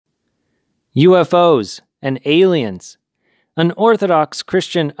UFOs and Aliens, An Orthodox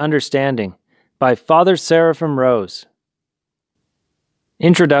Christian Understanding by Father Seraphim Rose.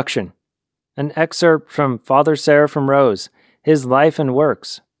 Introduction. An excerpt from Father Seraphim Rose, His Life and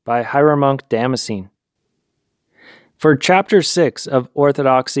Works, by Hieromonk Damascene. For Chapter 6 of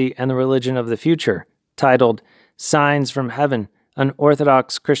Orthodoxy and the Religion of the Future, titled Signs from Heaven, An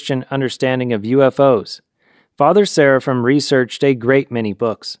Orthodox Christian Understanding of UFOs, Father Seraphim researched a great many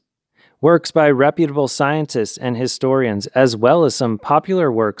books. Works by reputable scientists and historians, as well as some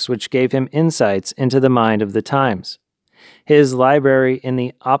popular works which gave him insights into the mind of the times. His library in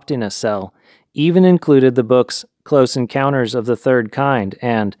the Optina cell even included the books Close Encounters of the Third Kind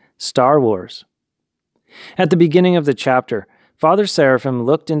and Star Wars. At the beginning of the chapter, Father Seraphim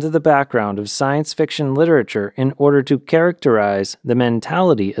looked into the background of science fiction literature in order to characterize the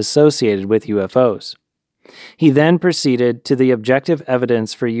mentality associated with UFOs. He then proceeded to the objective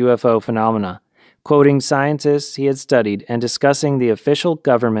evidence for UFO phenomena, quoting scientists he had studied and discussing the official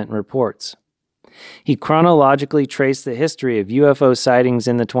government reports. He chronologically traced the history of UFO sightings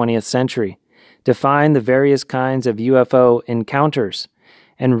in the 20th century, defined the various kinds of UFO encounters,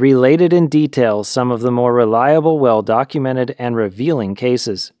 and related in detail some of the more reliable, well-documented, and revealing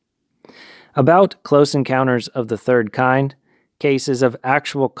cases. About close encounters of the third kind, cases of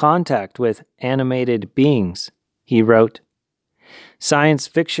actual contact with animated beings, he wrote, "Science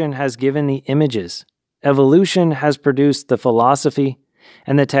fiction has given the images, evolution has produced the philosophy,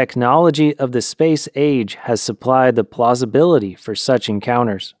 and the technology of the space age has supplied the plausibility for such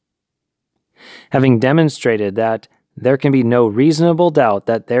encounters. Having demonstrated that there can be no reasonable doubt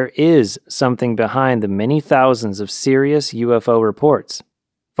that there is something behind the many thousands of serious UFO reports,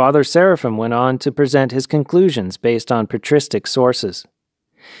 Father Seraphim went on to present his conclusions based on patristic sources.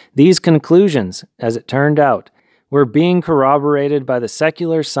 These conclusions, as it turned out, were being corroborated by the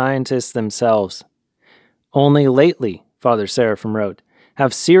secular scientists themselves. Only lately, Father Seraphim wrote,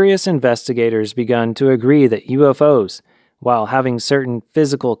 have serious investigators begun to agree that UFOs, while having certain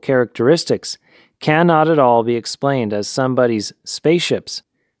physical characteristics, cannot at all be explained as somebody's spaceships,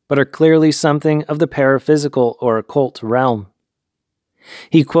 but are clearly something of the paraphysical or occult realm.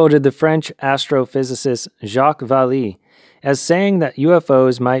 He quoted the French astrophysicist Jacques Vallée as saying that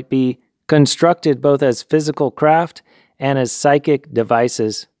UFOs might be constructed both as physical craft and as psychic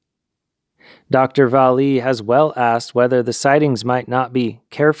devices. Dr. Vallée has well asked whether the sightings might not be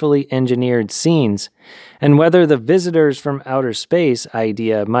carefully engineered scenes, and whether the visitors from outer space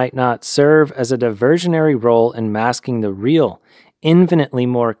idea might not serve as a diversionary role in masking the real, infinitely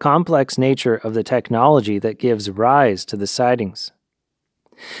more complex nature of the technology that gives rise to the sightings.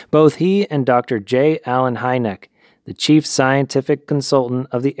 Both he and Dr. J. Allen Hynek, the chief scientific consultant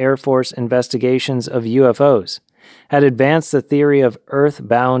of the Air Force investigations of UFOs, had advanced the theory of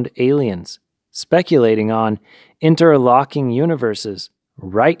Earth-bound aliens, speculating on interlocking universes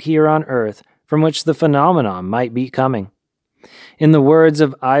right here on Earth from which the phenomenon might be coming. In the words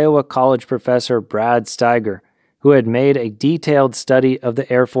of Iowa College professor Brad Steiger, who had made a detailed study of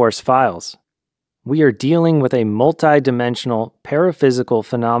the Air Force files, "We are dealing with a multidimensional paraphysical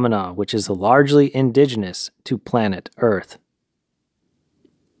phenomena which is largely indigenous to planet Earth."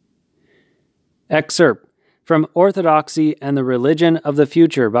 Excerpt from Orthodoxy and the Religion of the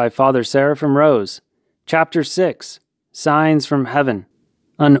Future by Father Seraphim Rose, Chapter 6, Signs from Heaven,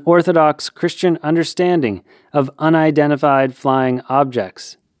 An Orthodox Christian Understanding of Unidentified Flying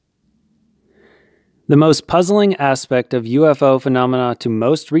Objects. The most puzzling aspect of UFO phenomena to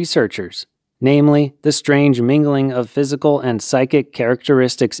most researchers, namely the strange mingling of physical and psychic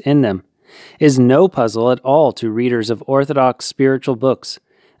characteristics in them, is no puzzle at all to readers of Orthodox spiritual books,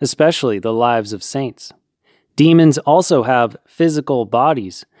 especially the lives of saints. Demons also have physical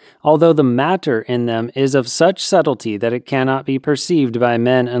bodies, although the matter in them is of such subtlety that it cannot be perceived by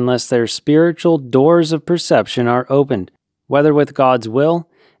men unless their spiritual doors of perception are opened, whether with God's will,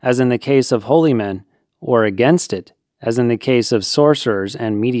 as in the case of holy men, or against it, as in the case of sorcerers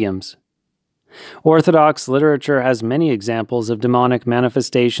and mediums. Orthodox literature has many examples of demonic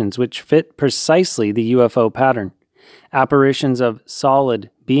manifestations which fit precisely the UFO pattern, apparitions of solid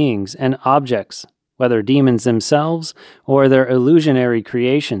beings and objects, whether demons themselves or their illusionary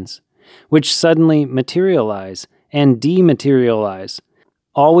creations, which suddenly materialize and dematerialize,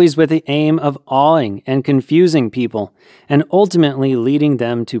 always with the aim of awing and confusing people and ultimately leading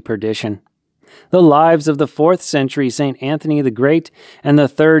them to perdition. The lives of the 4th century St. Anthony the Great and the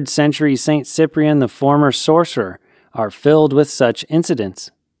 3rd century St. Cyprian the former sorcerer are filled with such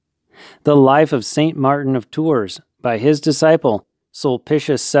incidents. The life of St. Martin of Tours by his disciple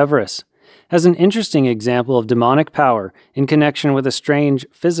Sulpicius Severus as an interesting example of demonic power in connection with a strange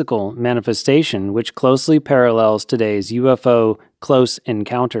physical manifestation which closely parallels today's UFO close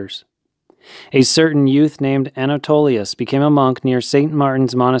encounters. A certain youth named Anatolius became a monk near St.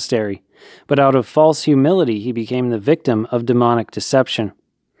 Martin's Monastery, but out of false humility he became the victim of demonic deception.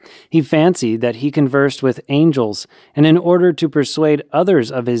 He fancied that he conversed with angels, and in order to persuade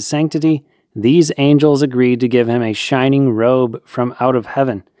others of his sanctity, these angels agreed to give him a shining robe from out of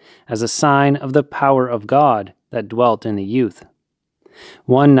heaven, as a sign of the power of God that dwelt in the youth.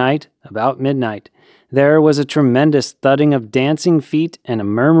 One night, about midnight, there was a tremendous thudding of dancing feet and a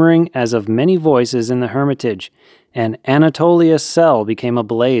murmuring as of many voices in the hermitage, and Anatolius' cell became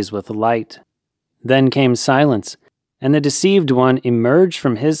ablaze with light. Then came silence, and the deceived one emerged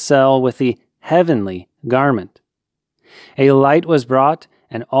from his cell with the heavenly garment. A light was brought,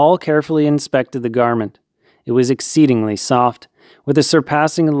 and all carefully inspected the garment. It was exceedingly soft, with a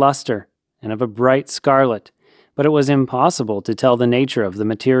surpassing luster, and of a bright scarlet, but it was impossible to tell the nature of the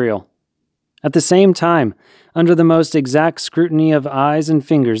material. At the same time, under the most exact scrutiny of eyes and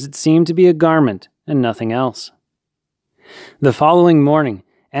fingers, it seemed to be a garment and nothing else. The following morning,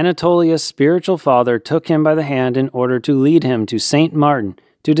 Anatolius' spiritual father took him by the hand in order to lead him to St. Martin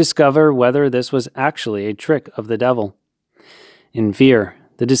to discover whether this was actually a trick of the devil. In fear,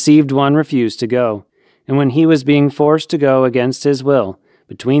 the deceived one refused to go, and when he was being forced to go against his will,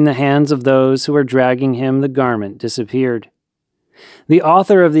 between the hands of those who were dragging him the garment disappeared. The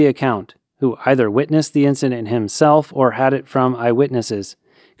author of the account, who either witnessed the incident himself or had it from eyewitnesses,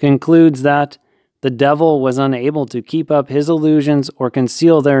 concludes that the devil was unable to keep up his illusions or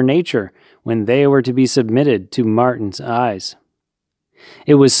conceal their nature when they were to be submitted to Martin's eyes.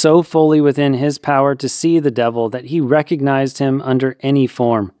 It was so fully within his power to see the devil that he recognized him under any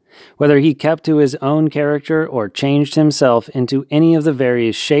form, whether he kept to his own character or changed himself into any of the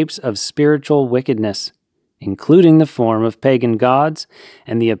various shapes of spiritual wickedness, including the form of pagan gods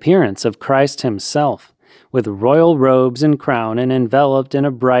and the appearance of Christ himself, with royal robes and crown and enveloped in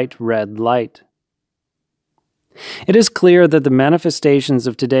a bright red light. It is clear that the manifestations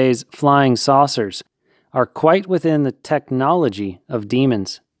of today's flying saucers are quite within the technology of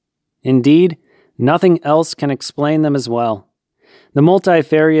demons. Indeed, nothing else can explain them as well. The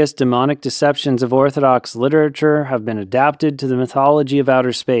multifarious demonic deceptions of Orthodox literature have been adapted to the mythology of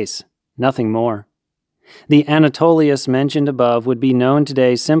outer space, nothing more. The Anatolius mentioned above would be known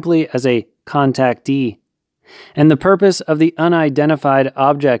today simply as a contactee, and the purpose of the unidentified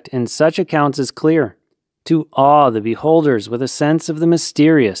object in such accounts is clear: to awe the beholders with a sense of the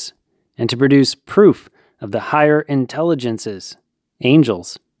mysterious, and to produce proof of the higher intelligences,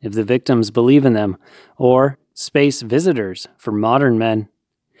 angels, if the victims believe in them, or space visitors for modern men,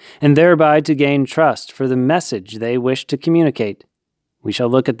 and thereby to gain trust for the message they wish to communicate. We shall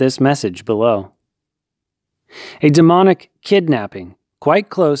look at this message below. A demonic kidnapping, quite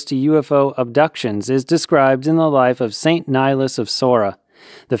close to UFO abductions, is described in the life of Saint Nilus of Sora,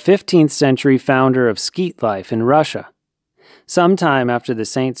 the 15th century founder of skeet life in Russia. Some time after the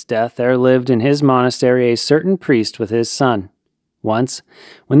saint's death, there lived in his monastery a certain priest with his son. Once,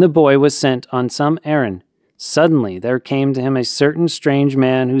 when the boy was sent on some errand, suddenly there came to him a certain strange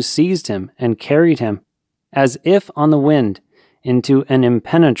man who seized him and carried him, as if on the wind, into an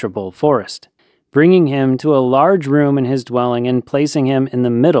impenetrable forest, bringing him to a large room in his dwelling and placing him in the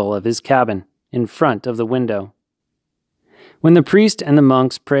middle of his cabin, in front of the window. When the priest and the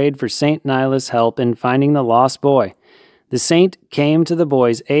monks prayed for St. Nilus' help in finding the lost boy, the saint came to the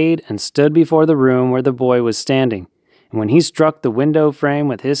boy's aid and stood before the room where the boy was standing, and when he struck the window frame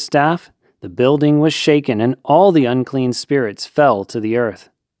with his staff, the building was shaken and all the unclean spirits fell to the earth.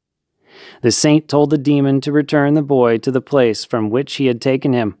 The saint told the demon to return the boy to the place from which he had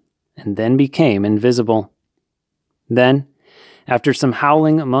taken him, and then became invisible. Then, after some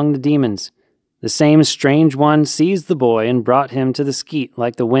howling among the demons, the same strange one seized the boy and brought him to the skeet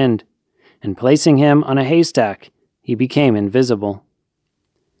like the wind, and placing him on a haystack, he became invisible.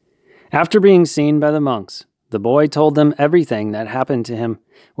 After being seen by the monks, the boy told them everything that happened to him,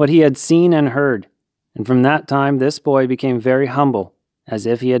 what he had seen and heard, and from that time this boy became very humble, as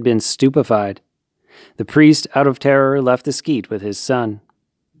if he had been stupefied. The priest, out of terror, left the skeet with his son.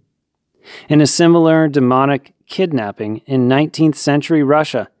 In a similar demonic kidnapping in 19th century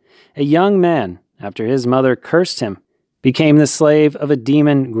Russia, a young man, after his mother cursed him, became the slave of a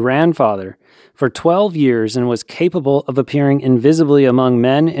demon grandfather for 12 years and was capable of appearing invisibly among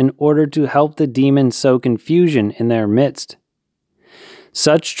men in order to help the demon sow confusion in their midst.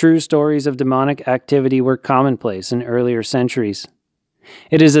 Such true stories of demonic activity were commonplace in earlier centuries.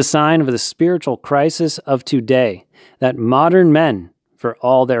 It is a sign of the spiritual crisis of today that modern men, for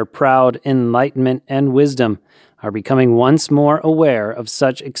all their proud enlightenment and wisdom, are becoming once more aware of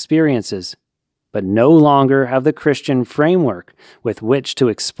such experiences, but no longer have the Christian framework with which to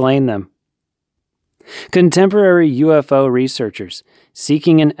explain them. Contemporary UFO researchers,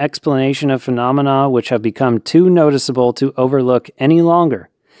 seeking an explanation of phenomena which have become too noticeable to overlook any longer,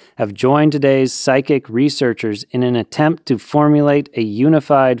 have joined today's psychic researchers in an attempt to formulate a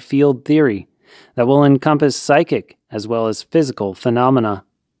unified field theory that will encompass psychic as well as physical phenomena.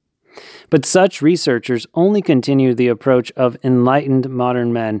 But such researchers only continue the approach of enlightened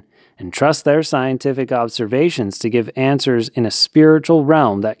modern men and trust their scientific observations to give answers in a spiritual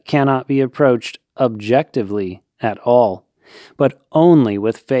realm that cannot be approached objectively at all, but only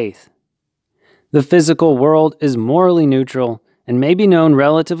with faith. The physical world is morally neutral and may be known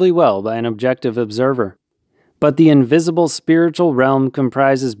relatively well by an objective observer, but the invisible spiritual realm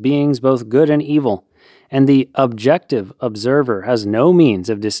comprises beings both good and evil, and the objective observer has no means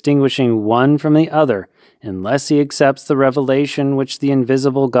of distinguishing one from the other unless he accepts the revelation which the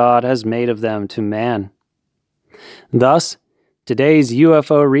invisible God has made of them to man. Thus, today's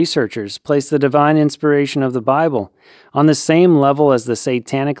UFO researchers place the divine inspiration of the Bible on the same level as the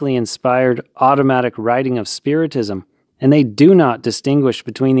satanically inspired automatic writing of Spiritism, and they do not distinguish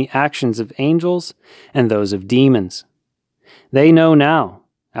between the actions of angels and those of demons. They know now,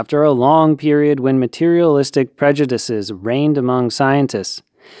 after a long period when materialistic prejudices reigned among scientists,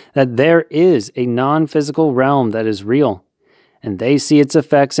 that there is a non-physical realm that is real, and they see its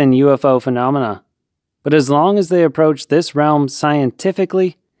effects in UFO phenomena. But as long as they approach this realm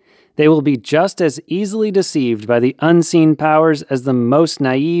scientifically, they will be just as easily deceived by the unseen powers as the most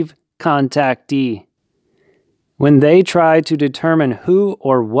naive contactee. When they try to determine who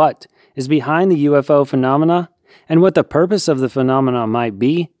or what is behind the UFO phenomena and what the purpose of the phenomena might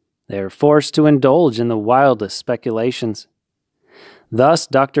be, they are forced to indulge in the wildest speculations. Thus,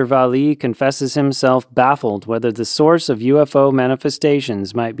 Dr. Vallee confesses himself baffled whether the source of UFO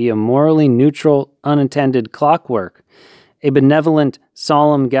manifestations might be a morally neutral, unattended clockwork, a benevolent,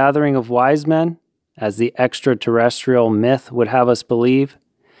 solemn gathering of wise men, as the extraterrestrial myth would have us believe,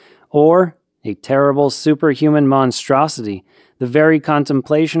 or a terrible superhuman monstrosity, the very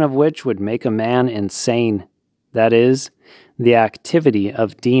contemplation of which would make a man insane, that is, the activity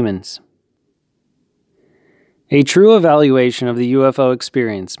of demons. A true evaluation of the UFO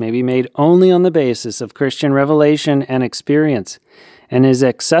experience may be made only on the basis of Christian revelation and experience, and is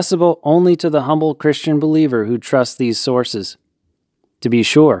accessible only to the humble Christian believer who trusts these sources. To be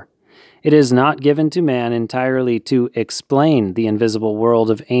sure, it is not given to man entirely to explain the invisible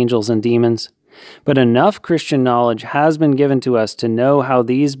world of angels and demons, but enough Christian knowledge has been given to us to know how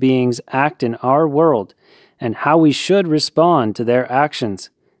these beings act in our world and how we should respond to their actions,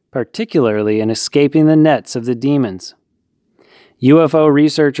 particularly in escaping the nets of the demons. UFO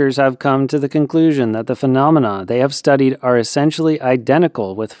researchers have come to the conclusion that the phenomena they have studied are essentially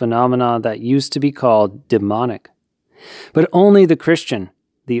identical with phenomena that used to be called demonic. But only the Christian,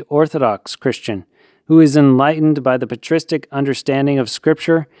 the Orthodox Christian, who is enlightened by the patristic understanding of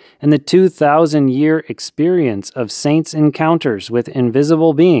Scripture and the 2,000-year experience of saints' encounters with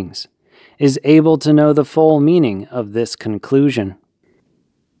invisible beings, is able to know the full meaning of this conclusion.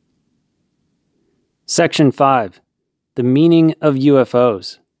 Section 5. The meaning of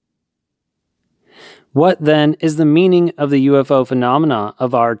UFOs. What, then, is the meaning of the UFO phenomena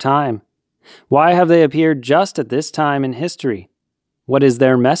of our time? Why have they appeared just at this time in history? What is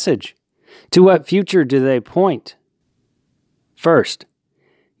their message? To what future do they point? First,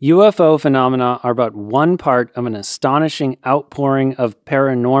 UFO phenomena are but one part of an astonishing outpouring of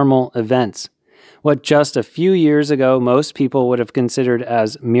paranormal events, what just a few years ago most people would have considered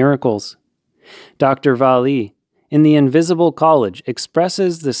as miracles. Dr. Vallee, in The Invisible College,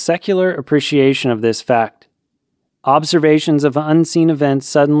 expresses the secular appreciation of this fact. Observations of unseen events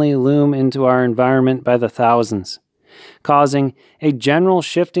suddenly loom into our environment by the thousands, causing a general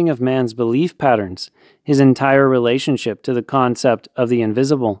shifting of man's belief patterns, his entire relationship to the concept of the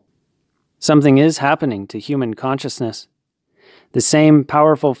invisible. Something is happening to human consciousness. The same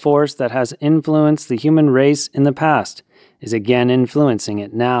powerful force that has influenced the human race in the past is again influencing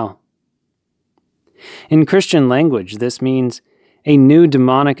it now. In Christian language, this means a new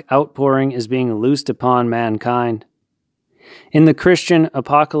demonic outpouring is being loosed upon mankind. In the Christian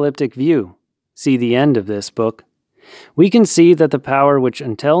apocalyptic view, see the end of this book, we can see that the power which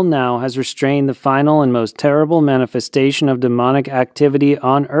until now has restrained the final and most terrible manifestation of demonic activity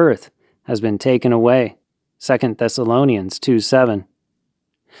on earth has been taken away. 2 Thessalonians 2:7.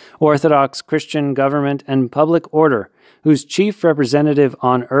 Orthodox Christian government and public order, whose chief representative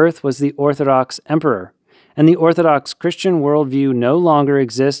on earth was the Orthodox emperor, and the Orthodox Christian worldview no longer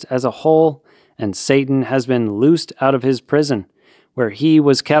exists as a whole, and Satan has been loosed out of his prison, where he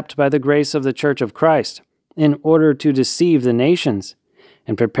was kept by the grace of the Church of Christ, in order to deceive the nations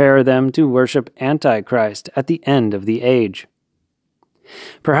and prepare them to worship Antichrist at the end of the age.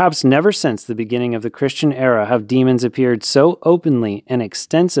 Perhaps never since the beginning of the Christian era have demons appeared so openly and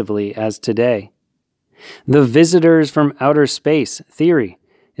extensively as today. The visitors from outer space theory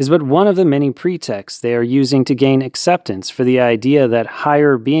is but one of the many pretexts they are using to gain acceptance for the idea that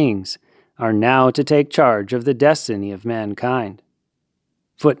higher beings are now to take charge of the destiny of mankind.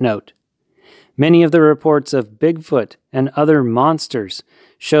 Footnote: many of the reports of Bigfoot and other monsters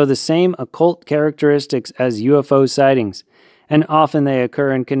show the same occult characteristics as UFO sightings, and often they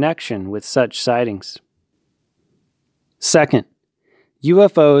occur in connection with such sightings. Second,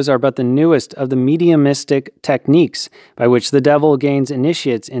 UFOs are but the newest of the mediumistic techniques by which the devil gains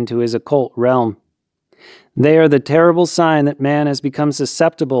initiates into his occult realm. They are the terrible sign that man has become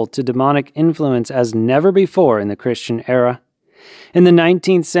susceptible to demonic influence as never before in the Christian era. In the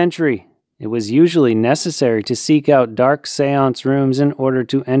 19th century, it was usually necessary to seek out dark seance rooms in order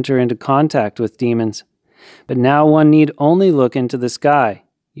to enter into contact with demons. But now one need only look into the sky,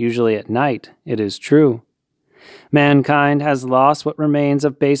 usually at night, it is true. Mankind has lost what remains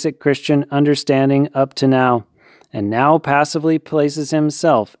of basic Christian understanding up to now, and now passively places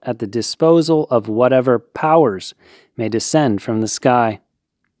himself at the disposal of whatever powers may descend from the sky.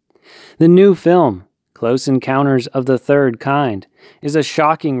 The new film, Close Encounters of the Third Kind, is a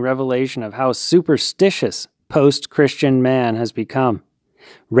shocking revelation of how superstitious post-Christian man has become,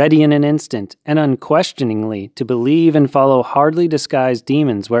 ready in an instant and unquestioningly to believe and follow hardly disguised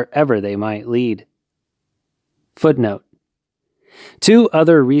demons wherever they might lead. Footnote: 2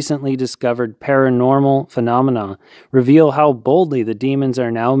 other recently discovered paranormal phenomena reveal how boldly the demons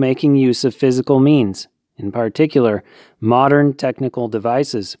are now making use of physical means, in particular modern technical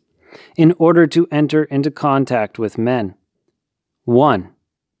devices, in order to enter into contact with men. 1.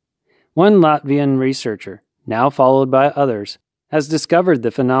 One Latvian researcher, now followed by others, has discovered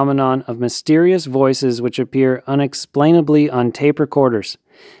the phenomenon of mysterious voices which appear unexplainably on tape recorders,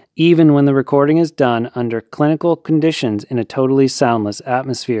 even when the recording is done under clinical conditions in a totally soundless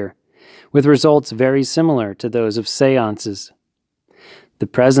atmosphere, with results very similar to those of seances. The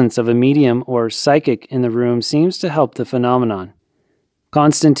presence of a medium or psychic in the room seems to help the phenomenon.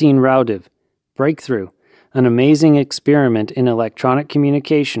 Konstantin Raudiv, Breakthrough, an amazing experiment in electronic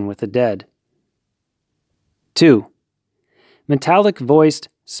communication with the dead. 2. Metallic-voiced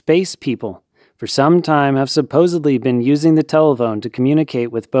space people for some time have supposedly been using the telephone to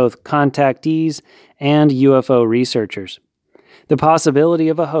communicate with both contactees and UFO researchers. The possibility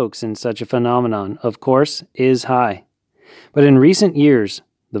of a hoax in such a phenomenon, of course, is high. But in recent years,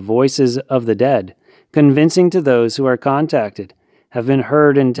 the voices of the dead, convincing to those who are contacted, have been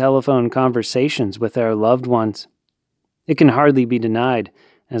heard in telephone conversations with their loved ones. It can hardly be denied,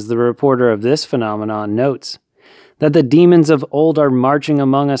 as the reporter of this phenomenon notes, that the demons of old are marching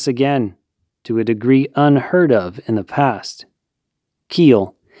among us again, to a degree unheard of in the past.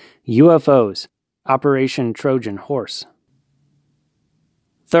 Keel, UFOs, Operation Trojan Horse.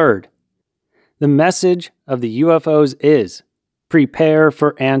 Third, the message of the UFOs is, prepare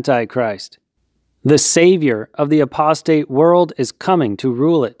for Antichrist. The Savior of the apostate world is coming to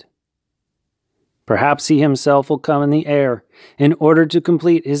rule it. Perhaps he himself will come in the air in order to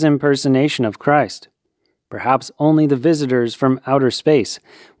complete his impersonation of Christ. Perhaps only the visitors from outer space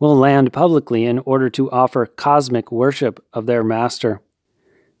will land publicly in order to offer cosmic worship of their master.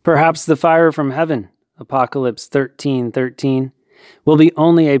 Perhaps the fire from heaven, Apocalypse 13:13, will be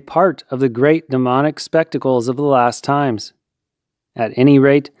only a part of the great demonic spectacles of the last times. At any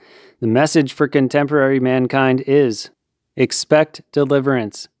rate, the message for contemporary mankind is, expect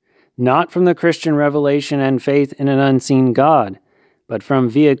deliverance, not from the Christian revelation and faith in an unseen God, but from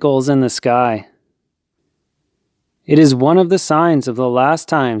vehicles in the sky. It is one of the signs of the last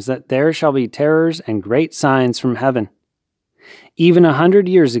times that there shall be terrors and great signs from heaven. Even 100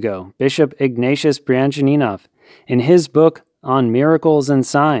 years ago, Bishop Ignatius Bryanchaninov, in his book on miracles and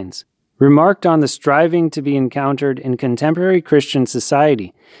signs, remarked on the striving to be encountered in contemporary Christian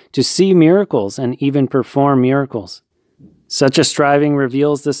society to see miracles and even perform miracles. Such a striving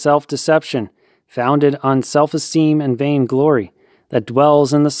reveals the self-deception founded on self-esteem and vainglory that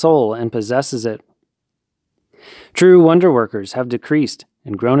dwells in the soul and possesses it. True wonder-workers have decreased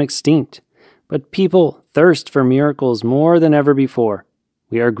and grown extinct, but people thirst for miracles more than ever before.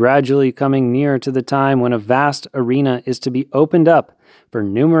 We are gradually coming near to the time when a vast arena is to be opened up for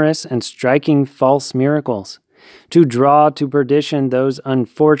numerous and striking false miracles, to draw to perdition those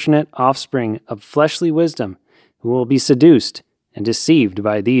unfortunate offspring of fleshly wisdom who will be seduced and deceived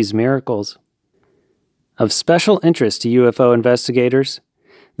by these miracles. Of special interest to UFO investigators,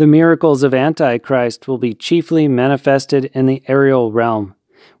 the miracles of Antichrist will be chiefly manifested in the aerial realm,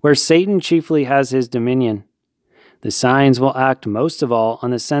 where Satan chiefly has his dominion. The signs will act most of all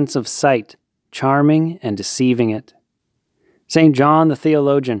on the sense of sight, charming and deceiving it. St. John the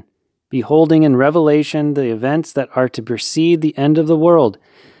theologian, beholding in Revelation the events that are to precede the end of the world,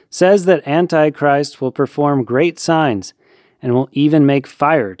 says that Antichrist will perform great signs and will even make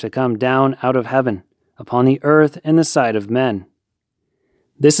fire to come down out of heaven upon the earth in the sight of men.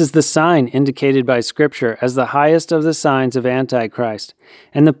 This is the sign indicated by Scripture as the highest of the signs of Antichrist,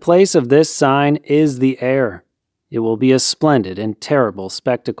 and the place of this sign is the air. It will be a splendid and terrible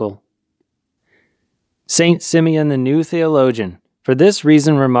spectacle. Saint Simeon the New Theologian, for this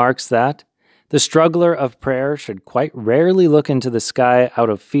reason, remarks that the struggler of prayer should quite rarely look into the sky out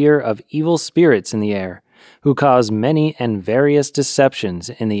of fear of evil spirits in the air, who cause many and various deceptions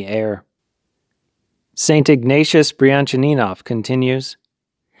in the air. Saint Ignatius Bryanchaninov continues,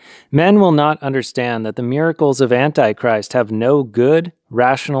 men will not understand that the miracles of Antichrist have no good,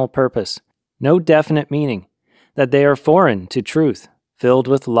 rational purpose, no definite meaning, that they are foreign to truth, filled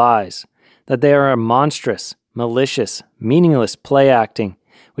with lies, that they are a monstrous, malicious, meaningless play-acting,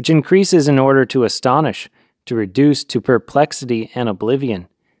 which increases in order to astonish, to reduce to perplexity and oblivion,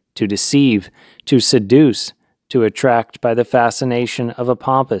 to deceive, to seduce, to attract by the fascination of a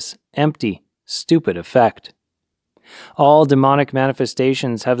pompous, empty, stupid effect. All demonic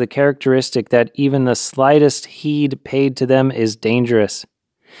manifestations have the characteristic that even the slightest heed paid to them is dangerous.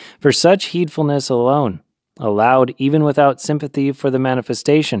 For such heedfulness alone, allowed even without sympathy for the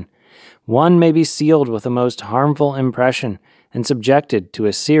manifestation, one may be sealed with a most harmful impression and subjected to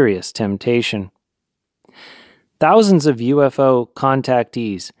a serious temptation. Thousands of UFO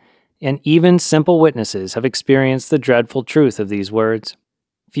contactees and even simple witnesses have experienced the dreadful truth of these words.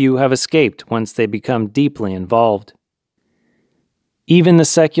 Few have escaped once they become deeply involved. Even the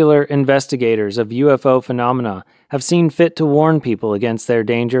secular investigators of UFO phenomena have seen fit to warn people against their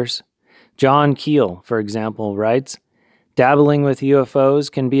dangers. John Keel, for example, writes, dabbling with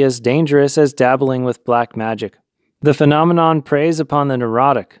UFOs can be as dangerous as dabbling with black magic. The phenomenon preys upon the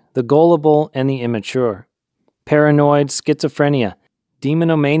neurotic, the gullible, and the immature. Paranoid schizophrenia,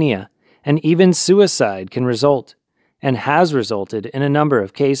 demonomania, and even suicide can result, and has resulted in a number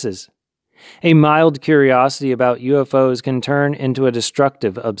of cases. A mild curiosity about UFOs can turn into a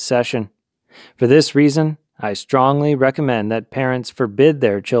destructive obsession. For this reason, I strongly recommend that parents forbid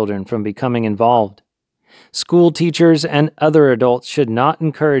their children from becoming involved. School teachers and other adults should not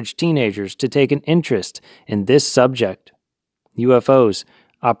encourage teenagers to take an interest in this subject. UFOs,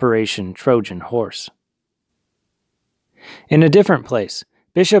 Operation Trojan Horse. In a different place,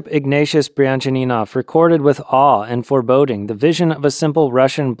 Bishop Ignatius Bryanchaninov recorded with awe and foreboding the vision of a simple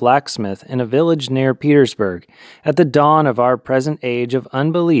Russian blacksmith in a village near Petersburg at the dawn of our present age of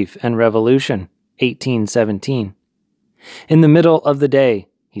unbelief and revolution, 1817. In the middle of the day,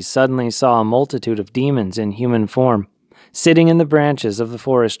 he suddenly saw a multitude of demons in human form, sitting in the branches of the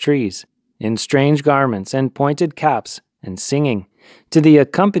forest trees, in strange garments and pointed caps, and singing, to the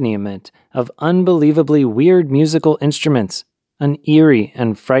accompaniment of unbelievably weird musical instruments, an eerie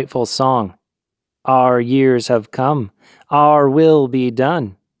and frightful song. Our years have come, our will be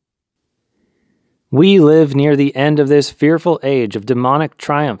done. We live near the end of this fearful age of demonic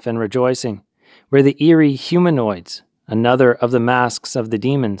triumph and rejoicing, where the eerie humanoids, another of the masks of the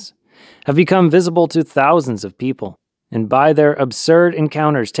demons, have become visible to thousands of people, and by their absurd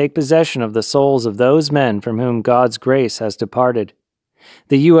encounters take possession of the souls of those men from whom God's grace has departed.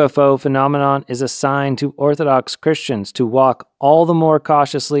 The UFO phenomenon is a sign to Orthodox Christians to walk all the more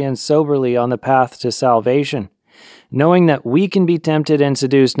cautiously and soberly on the path to salvation, knowing that we can be tempted and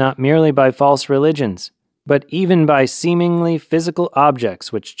seduced not merely by false religions, but even by seemingly physical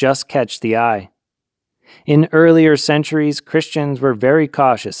objects which just catch the eye. In earlier centuries, Christians were very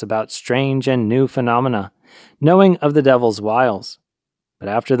cautious about strange and new phenomena, knowing of the devil's wiles. But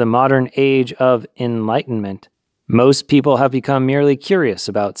after the modern age of enlightenment, most people have become merely curious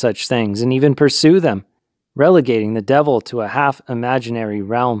about such things and even pursue them, relegating the devil to a half-imaginary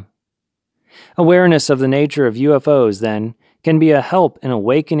realm. Awareness of the nature of UFOs, then, can be a help in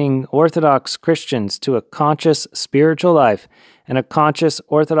awakening Orthodox Christians to a conscious spiritual life and a conscious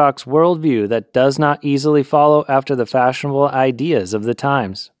Orthodox worldview that does not easily follow after the fashionable ideas of the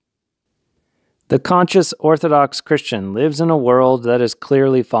times. The conscious Orthodox Christian lives in a world that is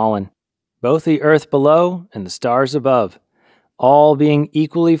clearly fallen, both the earth below and the stars above, all being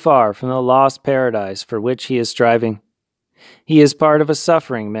equally far from the lost paradise for which he is striving. He is part of a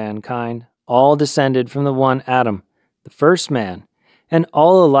suffering mankind, all descended from the one Adam, the first man, and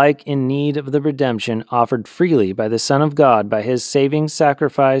all alike in need of the redemption offered freely by the Son of God by his saving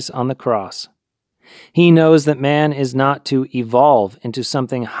sacrifice on the cross. He knows that man is not to evolve into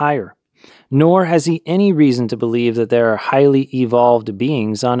something higher, nor has he any reason to believe that there are highly evolved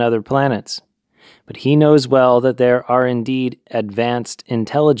beings on other planets. But he knows well that there are indeed advanced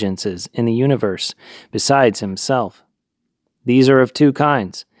intelligences in the universe besides himself. These are of two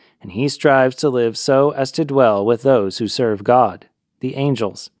kinds, and he strives to live so as to dwell with those who serve God, the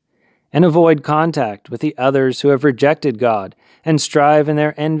angels, and avoid contact with the others who have rejected God and strive in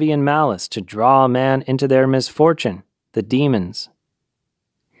their envy and malice to draw man into their misfortune, the demons.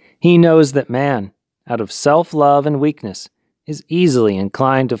 He knows that man, out of self-love and weakness, is easily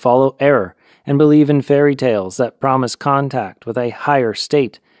inclined to follow error and believe in fairy tales that promise contact with a higher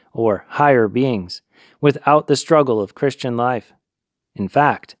state or higher beings, without the struggle of Christian life. In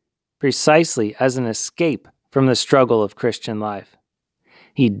fact, precisely as an escape from the struggle of Christian life.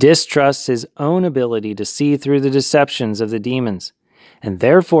 He distrusts his own ability to see through the deceptions of the demons, and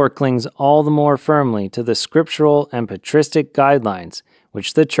therefore clings all the more firmly to the scriptural and patristic guidelines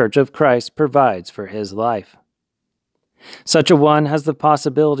which the Church of Christ provides for his life. Such a one has the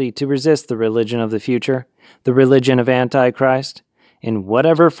possibility to resist the religion of the future, the religion of Antichrist, in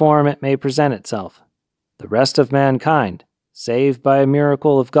whatever form it may present itself. The rest of mankind, save by a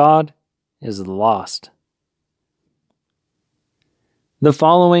miracle of God, is lost. The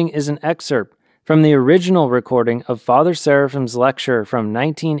following is an excerpt from the original recording of Father Seraphim's lecture from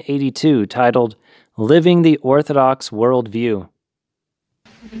 1982 titled, Living the Orthodox Worldview.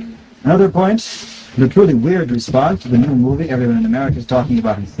 Another point, the truly weird response to the new movie everyone in America is talking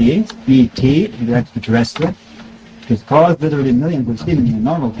about and seeing, E.T., the extraterrestrial, which has caused literally millions of seemingly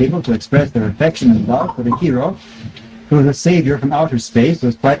normal people to express their affection and love for the hero, who was a savior from outer space,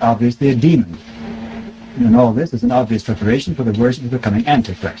 was quite obviously a demon. And all this is an obvious preparation for the worship of the coming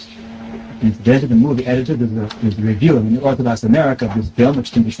Antichrist. Incidentally, the movie editor, there's a review in the Orthodox America of this film,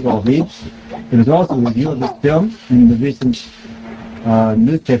 which you should all read. There was also a review of this film in the recent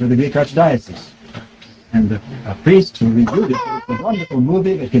newspaper of the Greek Archdiocese. And a priest who reviewed it said, it's a wonderful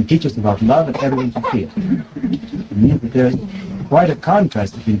movie that can teach us about love and everything to feel. It means that there's quite a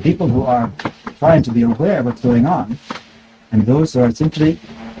contrast between people who are trying to be aware of what's going on and those who are simply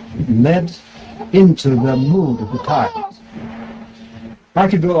led into the mood of the times. I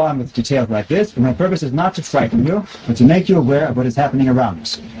could go on with details like this, but my purpose is not to frighten you, but to make you aware of what is happening around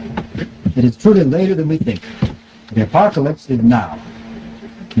us. It is truly later than we think. The apocalypse is now.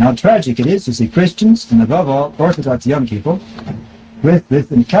 And how tragic it is to see Christians, and above all, Orthodox young people, with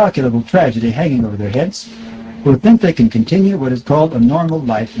this incalculable tragedy hanging over their heads, who think they can continue what is called a normal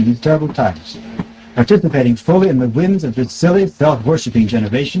life in these terrible times, participating fully in the whims of this silly, self-worshipping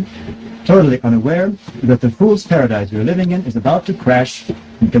generation, totally unaware that the fool's paradise we're living in is about to crash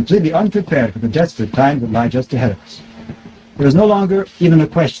and completely unprepared for the desperate times that lie just ahead of us. There is no longer even a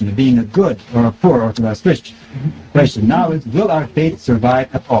question of being a good or a poor Orthodox Christian. The question now is, will our faith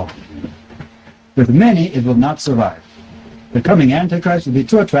survive at all? With many, it will not survive. The coming Antichrist will be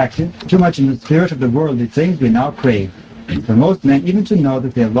too attractive, too much in the spirit of the worldly things we now crave, for most men even to know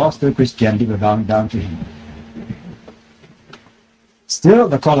that they have lost their Christianity by bowing down to him. Still,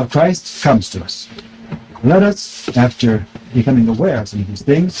 the call of Christ comes to us. Let us, after becoming aware of some of these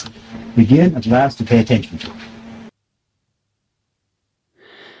things, begin at last to pay attention to it.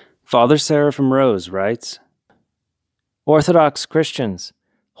 Father Seraphim Rose writes, Orthodox Christians,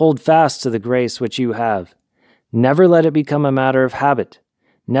 hold fast to the grace which you have. Never let it become a matter of habit.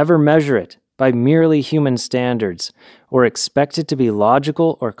 Never measure it by merely human standards, or expect it to be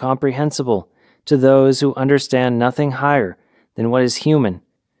logical or comprehensible to those who understand nothing higher than what is human,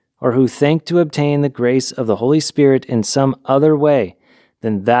 or who think to obtain the grace of the Holy Spirit in some other way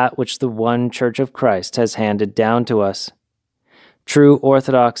than that which the one Church of Christ has handed down to us. True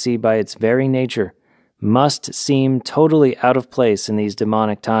orthodoxy, by its very nature, must seem totally out of place in these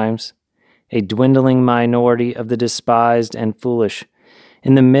demonic times, a dwindling minority of the despised and foolish,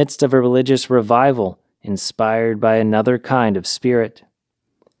 in the midst of a religious revival inspired by another kind of spirit.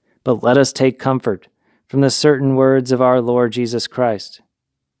 But let us take comfort from the certain words of our Lord Jesus Christ.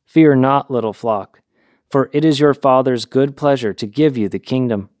 Fear not, little flock, for it is your Father's good pleasure to give you the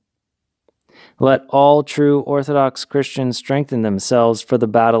kingdom. Let all true Orthodox Christians strengthen themselves for the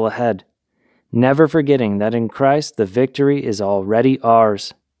battle ahead, never forgetting that in Christ the victory is already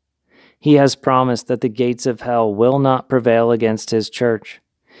ours. He has promised that the gates of hell will not prevail against his church,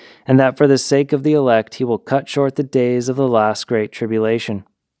 and that for the sake of the elect he will cut short the days of the last great tribulation.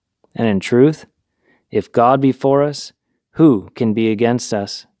 And in truth, if God be for us, who can be against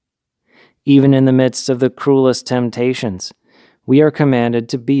us? Even in the midst of the cruelest temptations, we are commanded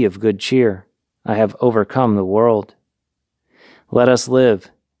to be of good cheer. I have overcome the world. Let us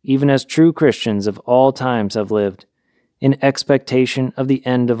live, even as true Christians of all times have lived, in expectation of the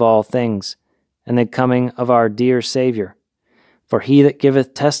end of all things, and the coming of our dear Savior. For he that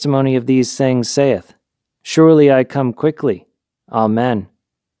giveth testimony of these things saith, Surely I come quickly. Amen.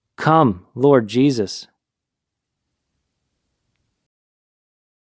 Come, Lord Jesus.